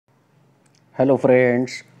Hello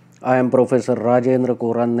friends, I am Professor Rajendra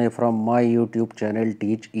Koranne from my YouTube channel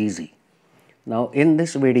Teach Easy. Now in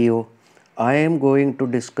this video, I am going to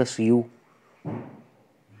discuss you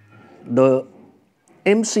the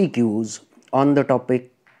MCQs on the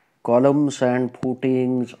topic columns and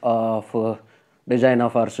footings of design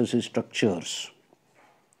of RCC structures.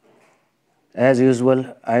 As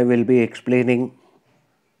usual, I will be explaining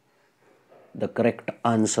the correct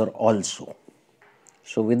answer also.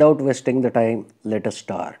 So without wasting the time, let us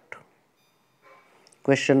start.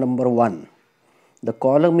 Question number 1. The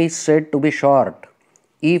column is said to be short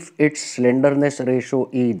if its slenderness ratio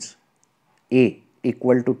is A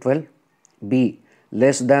equal to 12, B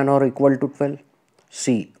less than or equal to 12,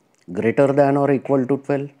 C greater than or equal to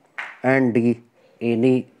 12, and D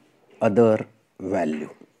any other value.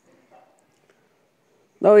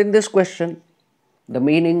 Now in this question, the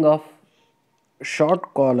meaning of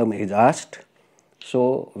short column is asked.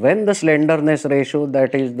 So when the slenderness ratio,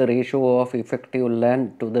 that is the ratio of effective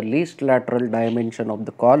length to the least lateral dimension of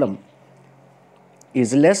the column,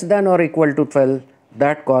 is less than or equal to 12,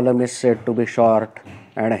 that column is said to be short,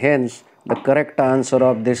 and hence the correct answer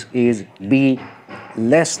of this is B,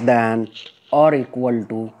 less than or equal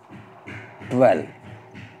to 12.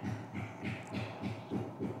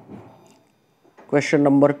 Question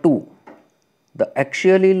number 2. The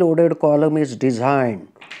axially loaded column is designed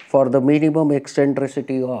for the minimum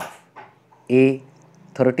eccentricity of A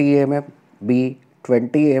 30 mm, B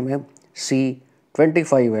 20 mm, C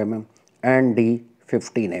 25 mm, and D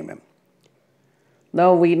 15 mm.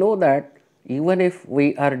 Now we know that even if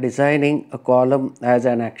we are designing a column as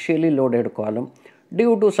an axially loaded column,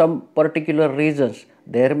 due to some particular reasons,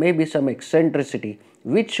 there may be some eccentricity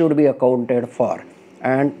which should be accounted for,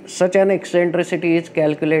 and such an eccentricity is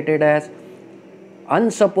calculated as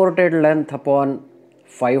unsupported length upon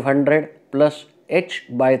 500 plus h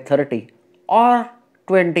by 30 or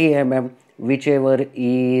 20 mm, whichever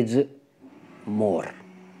is more.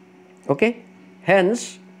 Okay,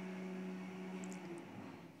 hence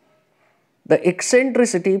the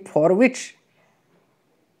eccentricity for which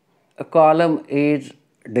a column is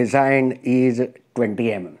designed is 20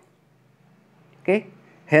 mm. Okay,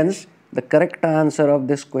 hence the correct answer of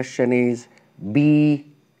this question is B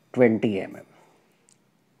 20 mm.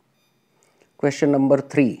 Question number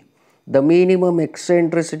 3. The minimum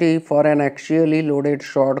eccentricity for an axially loaded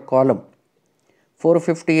short column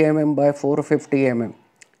 450 mm by 450 mm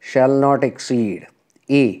shall not exceed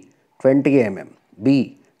A 20 mm,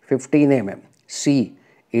 B 15 mm, C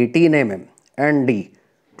 18 mm, and D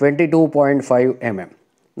 22.5 mm.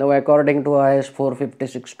 Now according to IS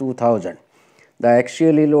 456-2000, the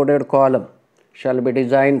axially loaded column shall be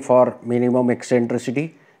designed for minimum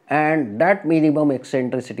eccentricity, and that minimum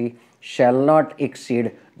eccentricity shall not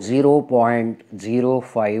exceed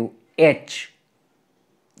 0.05 h,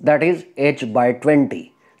 that is h by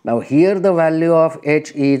 20. Now here the value of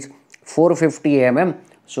h is 450 mm,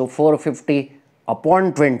 so 450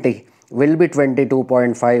 upon 20 will be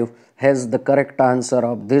 22.5. Hence the correct answer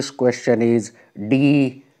of this question is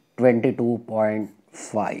D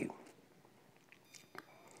 22.5.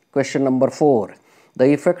 Question number 4.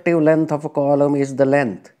 The effective length of a column is the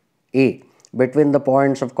length A between the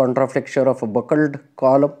points of contraflexure of a buckled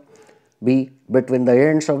column, B between the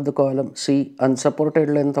ends of the column, C unsupported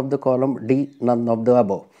length of the column, D none of the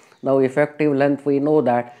above. Now effective length, we know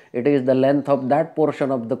that it is the length of that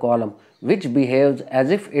portion of the column which behaves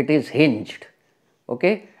as if it is hinged.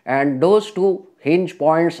 Okay, and those two hinge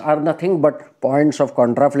points are nothing but points of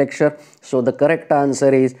contraflexure. So the correct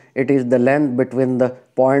answer is it is the length between the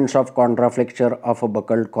points of contraflexure of a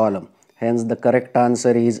buckled column. Hence the correct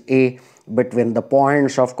answer is A, between the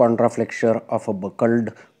points of contraflexure of a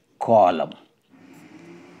buckled column.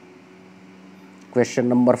 Question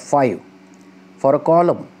number 5. For a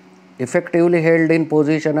column effectively held in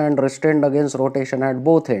position and restrained against rotation at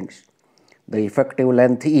both ends, the effective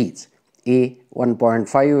length is A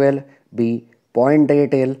 1.5 L, B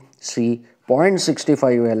 0.8 L, C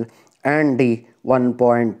 0.65 L, and D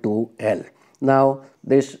 1.2 L. Now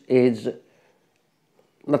this is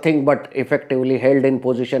nothing but effectively held in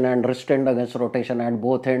position and restrained against rotation at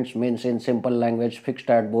both ends, means in simple language fixed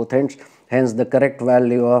at both ends. Hence the correct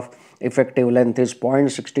value of effective length is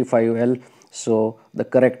 0.65 L. So the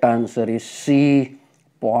correct answer is C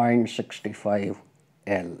 0.65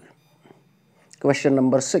 L. Question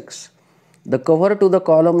number 6. The cover to the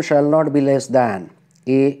column shall not be less than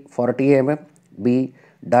A 40 mm, B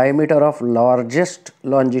diameter of largest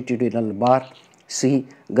longitudinal bar, C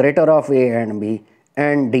greater of A and B,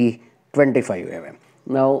 and D 25 mm.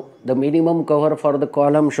 Now the minimum cover for the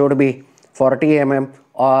column should be 40 mm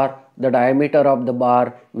or the diameter of the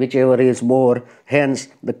bar, whichever is more. Hence,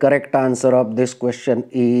 the correct answer of this question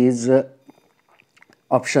is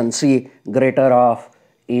option C, greater of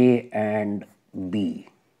A and B.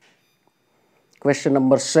 Question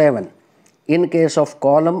number 7. In case of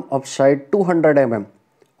column of side 200 mm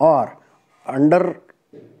or under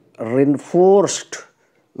reinforced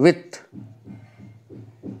with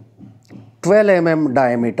 12 mm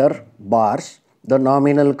diameter bars, the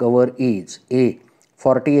nominal cover is A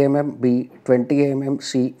 40 mm, B 20 mm,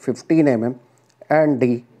 C 15 mm and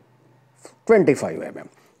D 25 mm.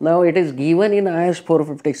 Now it is given in IS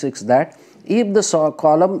 456 that if the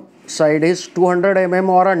column side is 200 mm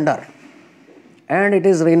or under and it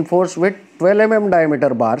is reinforced with 12 mm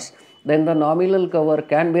diameter bars, then the nominal cover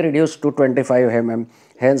can be reduced to 25 mm.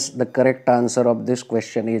 Hence, the correct answer of this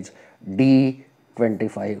question is D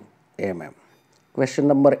 25 mm. Question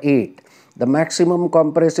number 8. The maximum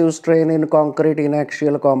compressive strain in concrete in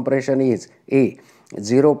axial compression is A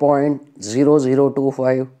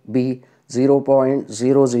 0.0025, B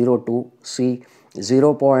 0.002, C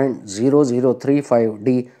 0.0035,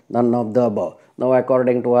 D none of the above. Now,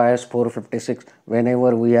 according to IS 456,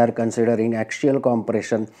 whenever we are considering axial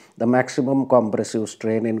compression, the maximum compressive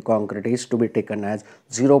strain in concrete is to be taken as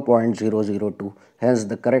 0.002. Hence,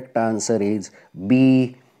 the correct answer is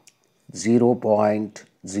B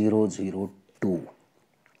 0.002.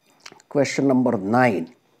 Question number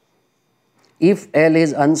 9. If L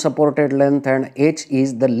is unsupported length and H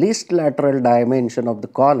is the least lateral dimension of the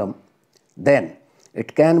column, then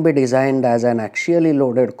it can be designed as an axially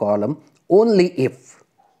loaded column only if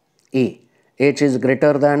A. H is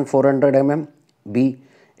greater than 400 mm, B.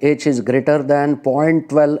 H is greater than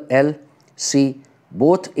 0.12 L, C.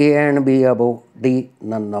 Both A and B above, D.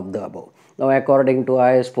 None of the above. Now, according to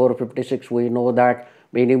IS 456, we know that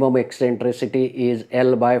minimum eccentricity is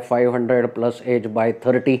L by 500 plus H by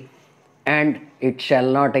 30 and it shall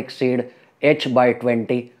not exceed H by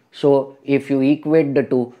 20. So, if you equate the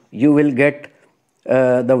two, you will get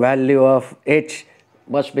the value of H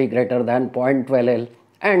must be greater than 0.12 L,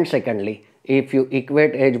 and secondly, if you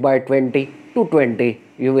equate H by 20 to 20,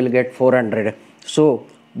 you will get 400. So,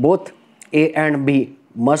 both A and B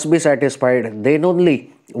must be satisfied, then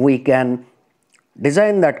only we can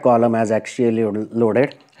design that column as axially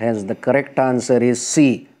loaded. Hence, the correct answer is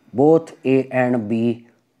C, both A and B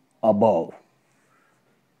above.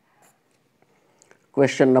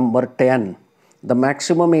 Question number 10. The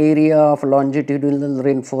maximum area of longitudinal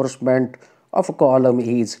reinforcement of a column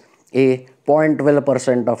is A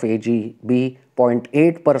 0.12% of Ag, B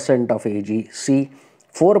 0.8% of Ag, C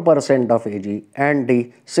 4% of Ag and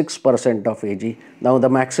D 6% of Ag. Now the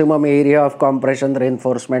maximum area of compression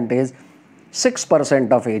reinforcement is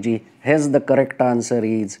 6% of Ag. Hence the correct answer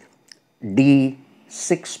is D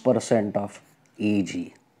 6% of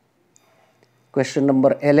Ag. Question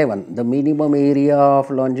number 11. The minimum area of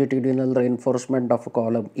longitudinal reinforcement of a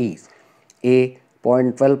column is A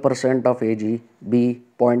 0.12% of Ag, B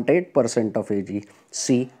 0.8% of Ag,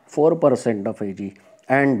 C 4% of Ag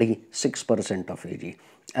and D 6% of Ag.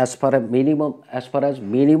 As far as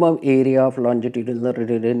minimum area of longitudinal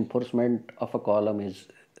reinforcement of a column is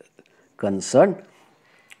concerned,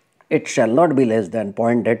 it shall not be less than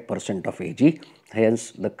 0.8% of Ag.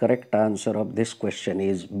 Hence, the correct answer of this question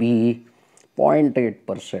is B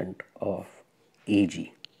 0.8% of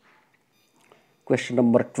Ag. Question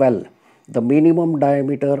number 12. The minimum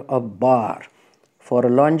diameter of bar for a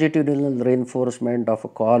longitudinal reinforcement of a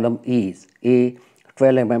column is A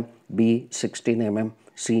 12 mm, B 16 mm,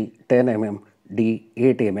 C 10 mm, D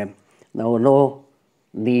 8 mm. Now no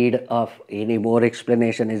need of any more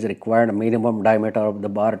explanation is required. Minimum diameter of the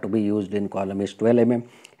bar to be used in column is 12 mm.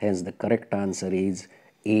 Hence the correct answer is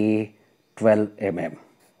A 12 mm.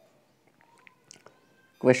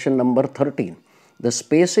 Question number 13. The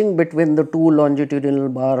spacing between the two longitudinal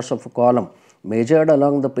bars of a column measured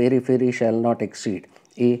along the periphery shall not exceed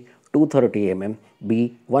A 230 mm,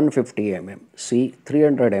 B 150 mm, C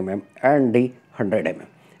 300 mm and D 100 mm.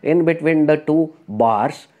 In between the two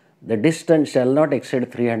bars, the distance shall not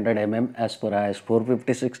exceed 300 mm as per IS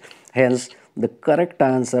 456. Hence, the correct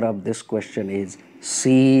answer of this question is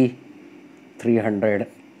C 300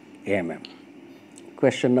 mm.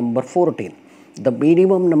 Question number 14. The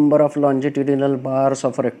minimum number of longitudinal bars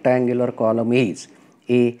of a rectangular column is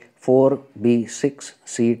A 4, B 6,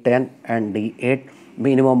 C 10 and D 8.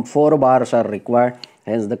 Minimum 4 bars are required.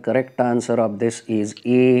 Hence the correct answer of this is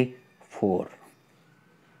A 4.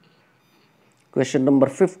 Question number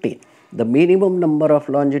 15. The minimum number of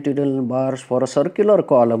longitudinal bars for a circular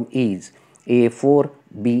column is A 4,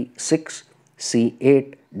 B 6, C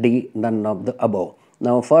 8, D none of the above.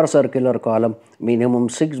 Now for circular column, minimum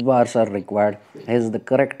 6 bars are required. Hence the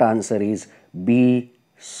correct answer is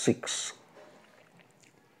B6.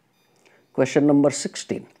 Question number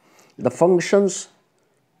 16. The functions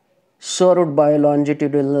served by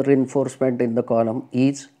longitudinal reinforcement in the column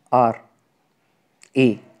are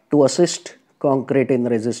A. To assist concrete in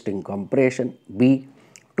resisting compression. B.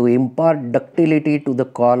 To impart ductility to the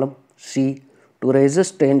column. C. To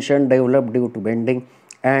resist tension developed due to bending.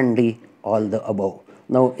 And D. All the above.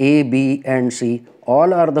 Now A, B and C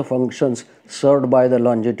all are the functions served by the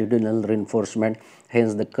longitudinal reinforcement.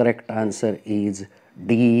 Hence the correct answer is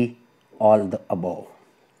D. All the above.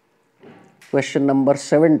 Question number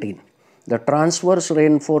 17. The transverse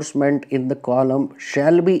reinforcement in the column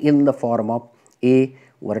shall be in the form of A.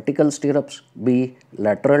 Vertical stirrups, B.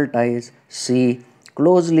 Lateral ties, C.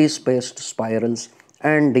 Closely spaced spirals,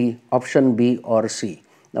 and D. Option B or C.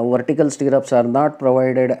 Now vertical stirrups are not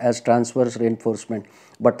provided as transverse reinforcement,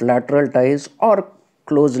 but lateral ties or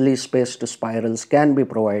closely spaced spirals can be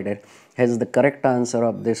provided. Hence the correct answer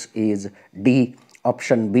of this is D.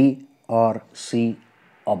 Option B or C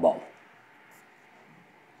above.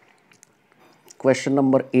 Question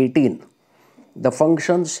number 18. The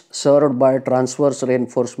functions served by transverse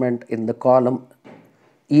reinforcement in the column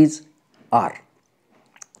are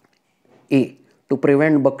A. To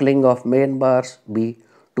prevent buckling of main bars. B.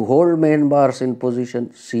 To hold main bars in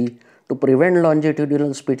position. C. To prevent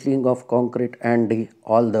longitudinal splitting of concrete. And D.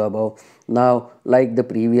 All the above. Now like the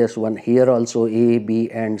previous one, here also A, B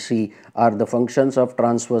and C are the functions of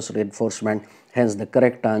transverse reinforcement. Hence the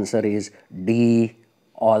correct answer is D.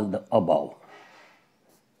 All the above.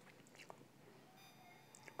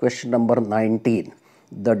 Question number 19.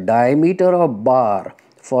 The diameter of bar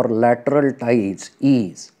for lateral ties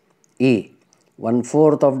is A.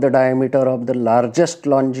 1/4 of the diameter of the largest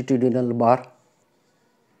longitudinal bar.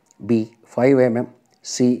 B. 5 mm.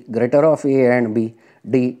 C. Greater of A and B.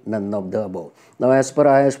 D. None of the above. Now as per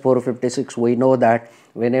IS 456, we know that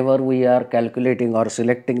whenever we are calculating or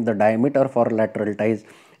selecting the diameter for lateral ties,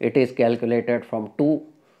 it is calculated from two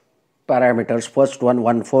parameters. First one,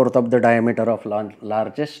 1/4 of the diameter of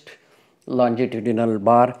largest longitudinal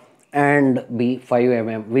bar, and B 5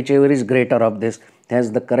 mm, whichever is greater of this. Hence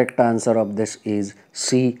the correct answer of this is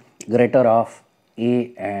C, greater of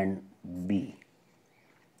A and B.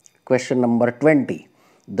 Question number 20.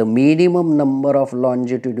 The minimum number of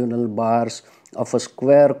longitudinal bars of a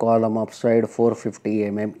square column of side 450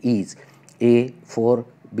 mm is A 4,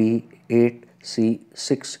 B 8, C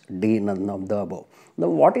 6, D none of the above. Now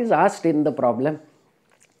what is asked in the problem?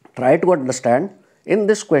 Try to understand. In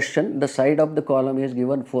this question, the side of the column is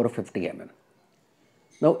given 450 mm.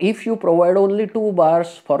 Now if you provide only 2 bars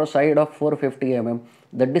for a side of 450 mm,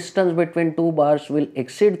 the distance between 2 bars will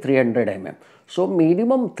exceed 300 mm. So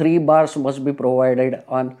minimum 3 bars must be provided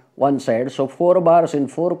on one side. So 4 bars in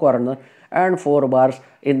 4 corners and 4 bars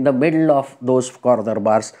in the middle of those corner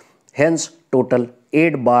bars. Hence total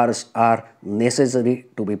 8 bars are necessary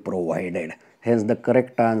to be provided. Hence the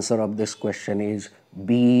correct answer of this question is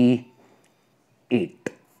B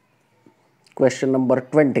 8. Question number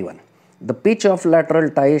 21. The pitch of lateral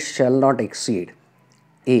ties shall not exceed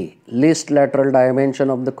A. Least lateral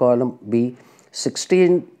dimension of the column. B.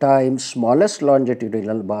 16 times smallest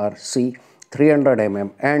longitudinal bar. C. 300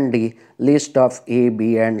 mm. And D. Least of A,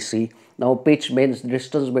 B and C. Now pitch means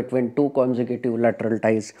distance between two consecutive lateral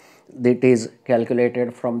ties. It is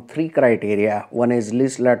calculated from 3 criteria. One is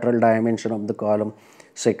least lateral dimension of the column.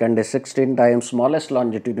 Second is 16 times smallest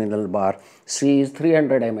longitudinal bar. C is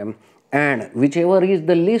 300 mm. And whichever is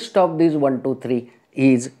the least of these 1, 2, 3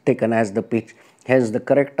 is taken as the pitch. Hence the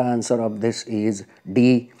correct answer of this is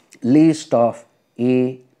D, least of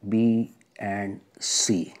A, B and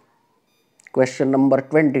C. Question number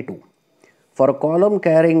 22. For a column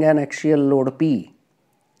carrying an axial load P,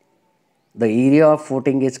 the area of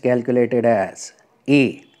footing is calculated as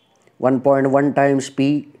A. 1.1 times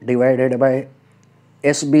P divided by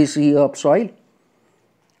SBC of soil.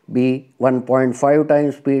 B. 1.5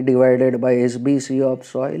 times P divided by SBC of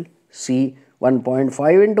soil. C.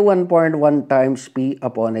 1.5 into 1.1 times P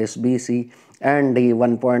upon SBC. And D.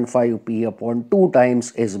 1.5 P upon 2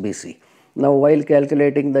 times SBC. Now while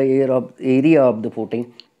calculating the area of the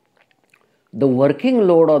footing, the working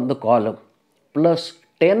load on the column plus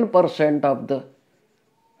 10% of the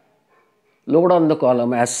load on the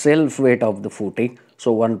column as self weight of the footing.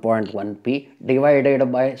 So 1.1 P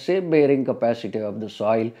divided by shape bearing capacity of the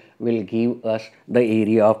soil will give us the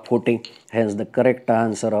area of footing. Hence the correct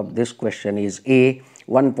answer of this question is A,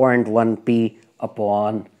 1.1 P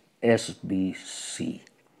upon SBC.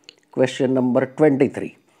 Question number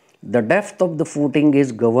 23. The depth of the footing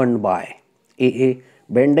is governed by A.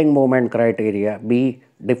 bending moment criteria, B,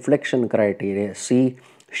 deflection criteria, C,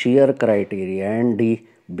 shear criteria, and D,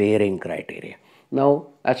 bearing criteria. Now,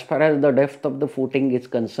 as far as the depth of the footing is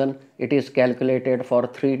concerned, it is calculated for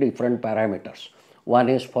three different parameters. One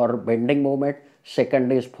is for bending moment,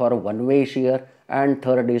 second is for one-way shear, and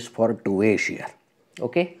third is for two-way shear.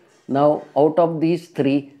 Okay. Now, out of these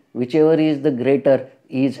three, whichever is the greater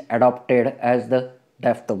is adopted as the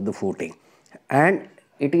depth of the footing. And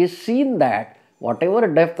it is seen that whatever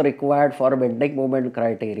depth required for bending moment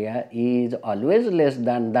criteria is always less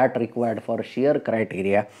than that required for shear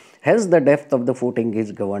criteria. Hence, the depth of the footing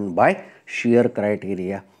is governed by shear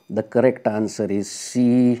criteria. The correct answer is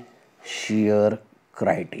C, shear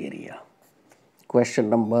criteria. Question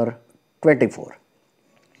number 24.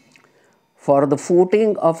 For the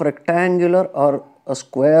footing of rectangular or a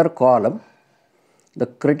square column, the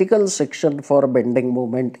critical section for bending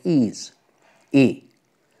moment is A,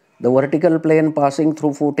 the vertical plane passing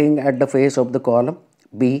through footing at the face of the column,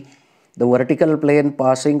 B, the vertical plane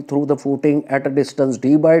passing through the footing at a distance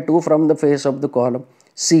d by 2 from the face of the column,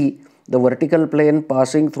 C, the vertical plane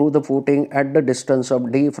passing through the footing at the distance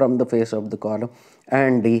of d from the face of the column,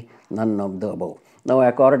 and D, none of the above. Now,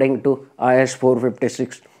 according to IS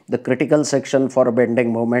 456, the critical section for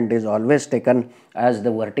bending moment is always taken as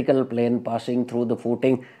the vertical plane passing through the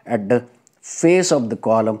footing at the face of the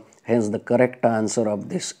column. Hence, the correct answer of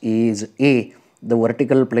this is A, the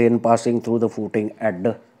vertical plane passing through the footing at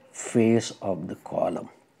the face of the column.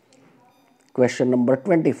 Question number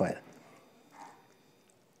 25.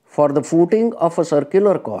 For the footing of a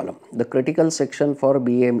circular column, the critical section for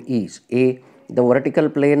BM is A, the vertical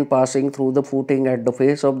plane passing through the footing at the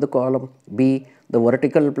face of the column, B, the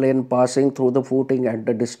vertical plane passing through the footing at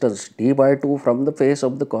the distance d by 2 from the face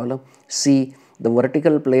of the column, C, the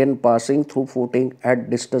vertical plane passing through footing at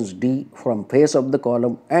distance d from face of the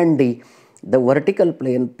column, and D, the vertical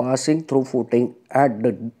plane passing through footing at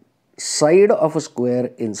the side of a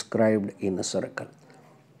square inscribed in a circle.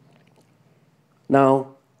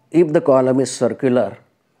 Now, if the column is circular,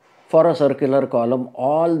 for a circular column,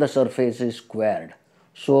 all the surface is squared.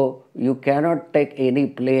 So, you cannot take any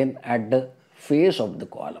plane at the face of the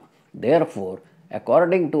column. Therefore,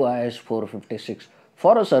 according to IS 456,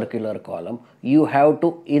 for a circular column, you have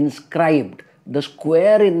to inscribe the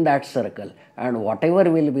square in that circle, and whatever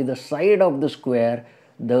will be the side of the square,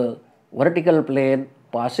 the vertical plane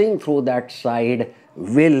passing through that side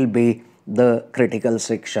will be the critical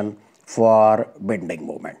section for bending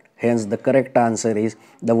moment. Hence, the correct answer is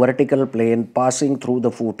the vertical plane passing through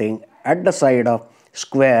the footing at the side of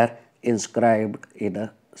square inscribed in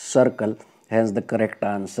a circle. Hence, the correct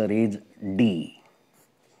answer is D.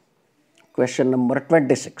 Question number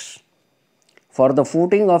 26. For the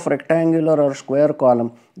footing of rectangular or square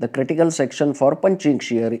column, the critical section for punching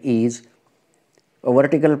shear is a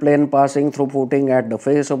vertical plane passing through footing at the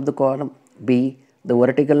face of the column, B, the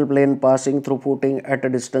vertical plane passing through footing at a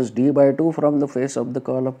distance d by 2 from the face of the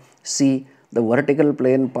column, C, the vertical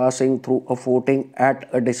plane passing through a footing at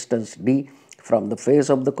a distance d from the face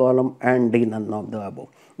of the column, and D, none of the above.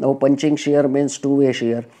 Now, punching shear means two-way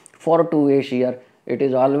shear. For two-way shear, it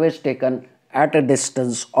is always taken at a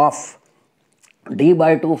distance of d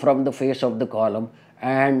by 2 from the face of the column,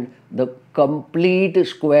 and the complete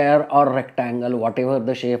square or rectangle, whatever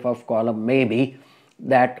the shape of column may be,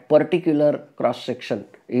 that particular cross section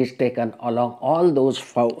is taken along all those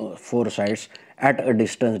four sides at a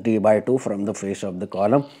distance d by 2 from the face of the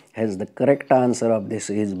column. Hence, the correct answer of this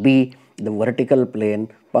is B, the vertical plane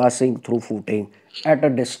passing through footing at a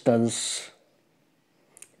distance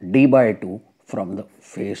d by 2 from the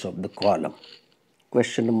face of the column.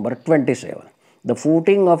 Question number 27. The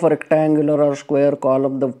footing of a rectangular or square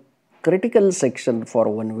column, the critical section for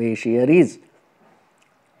one-way shear is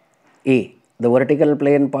A, the vertical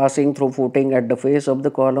plane passing through footing at the face of the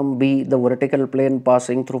column, B, the vertical plane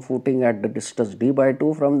passing through footing at the distance d by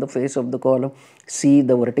 2 from the face of the column, C,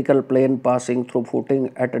 the vertical plane passing through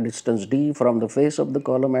footing at a distance d from the face of the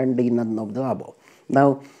column, and D, none of the above.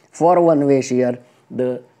 Now, for one-way shear,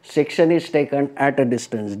 the section is taken at a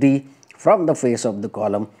distance d from the face of the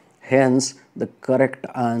column. Hence, the correct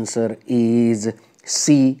answer is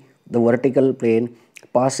C, the vertical plane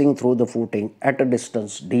passing through the footing at a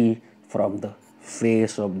distance d from the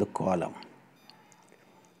face of the column.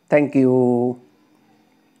 Thank you.